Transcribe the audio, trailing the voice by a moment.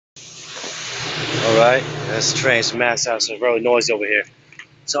Alright, that's the train, some mass house, it's really noisy over here.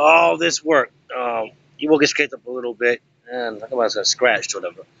 So all this work, you will get scraped up a little bit, and I think I was gonna scratched or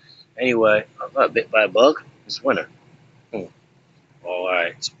whatever. Anyway, I got bit by a bug. It's winter.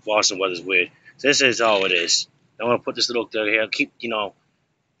 Alright, Boston weather's weird. So this is all it is. I'm gonna put this little thing here, keep,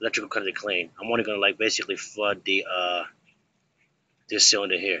 electrical cutter clean. I'm only gonna like basically flood this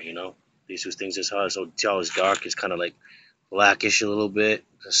cylinder here, These two things is hard, so tell it's dark, it's kinda like blackish a little bit.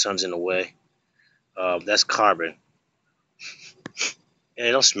 The sun's in the way. That's carbon. And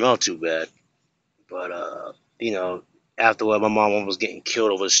it don't smell too bad. But after my mom almost getting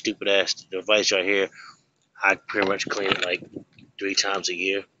killed over the stupid ass device right here, I pretty much clean it like 3 times a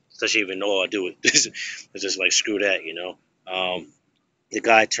year. Especially even though I do it. It's just like screw that. The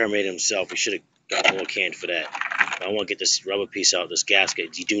guy terminated himself. He should have got more canned for that. I want to get this rubber piece out, this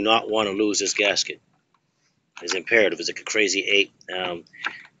gasket. You do not want to lose this gasket. It's imperative. It's like a crazy 8.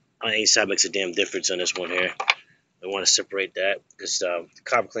 On each side makes a damn difference on this one here. I want to separate that because the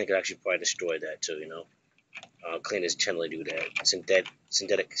copper clean could actually probably destroy that too. Cleaners generally do that. Synthetic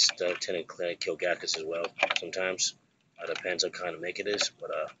tend to kill gaskets as well sometimes. Depends on kind of make it is,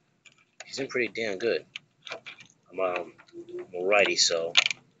 but he's in pretty damn good. I'm a righty, so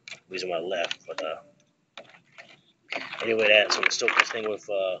I'm using my left. But anyway, so I'm gonna start this thing with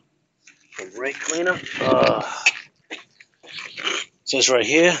a brake cleaner. So it's right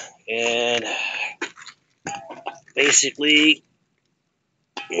here, and basically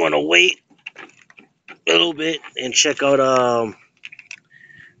you want to wait a little bit and check out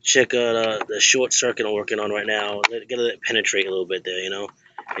the short circuit I'm working on right now. Gotta let it penetrate a little bit there, and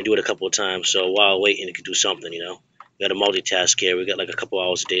do it a couple of times. So while waiting, it can do something, We got to multitask here. We got like a couple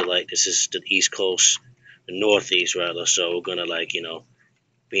hours of daylight. This is the East Coast, the Northeast rather. So we're gonna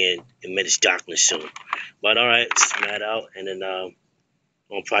be in midst darkness soon. But all right, let's mat out, and then I'm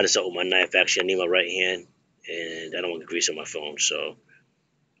gonna pry this out with my knife. Actually, I need my right hand, and I don't want to grease on my phone. So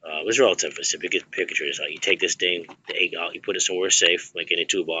it's relative. It's a big picture. Is you take this thing, the egg out, you put it somewhere safe, like in a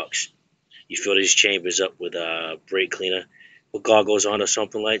toolbox. You fill these chambers up with brake cleaner, with goggles on or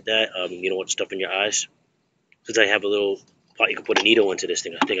something like that. You don't want stuff in your eyes. Since I have a little pot, you can put a needle into this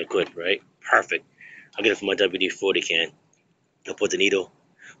thing. I think I could, right? Perfect. I'll get it from my WD-40 can. I'll put the needle.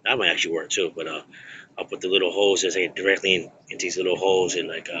 That might actually work too, but I'll put the little holes directly into these little holes and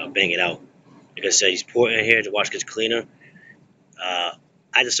bang it out. Like I said, he's pouring in here to wash gets cleaner.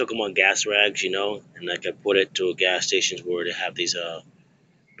 I just soak them on gas rags, and like I put it to gas stations where they have these. I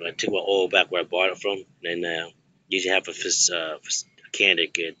take my oil back where I bought it from, and then usually have a can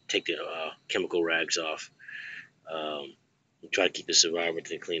to take the chemical rags off. And try to keep this environment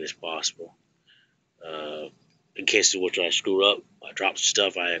as clean as possible. In case of which I screw up, I drop some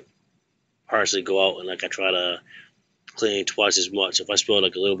stuff, I personally go out and I try to clean twice as much. If I spill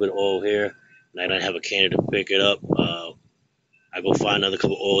like a little bit of oil here and I don't have a can to pick it up, I go find another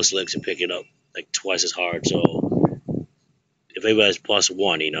couple oil slicks and pick it up like twice as hard. So if everybody's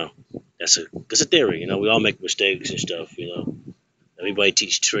 +1, that's a theory. We all make mistakes and stuff. Everybody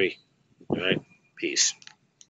teach tree. All right, peace.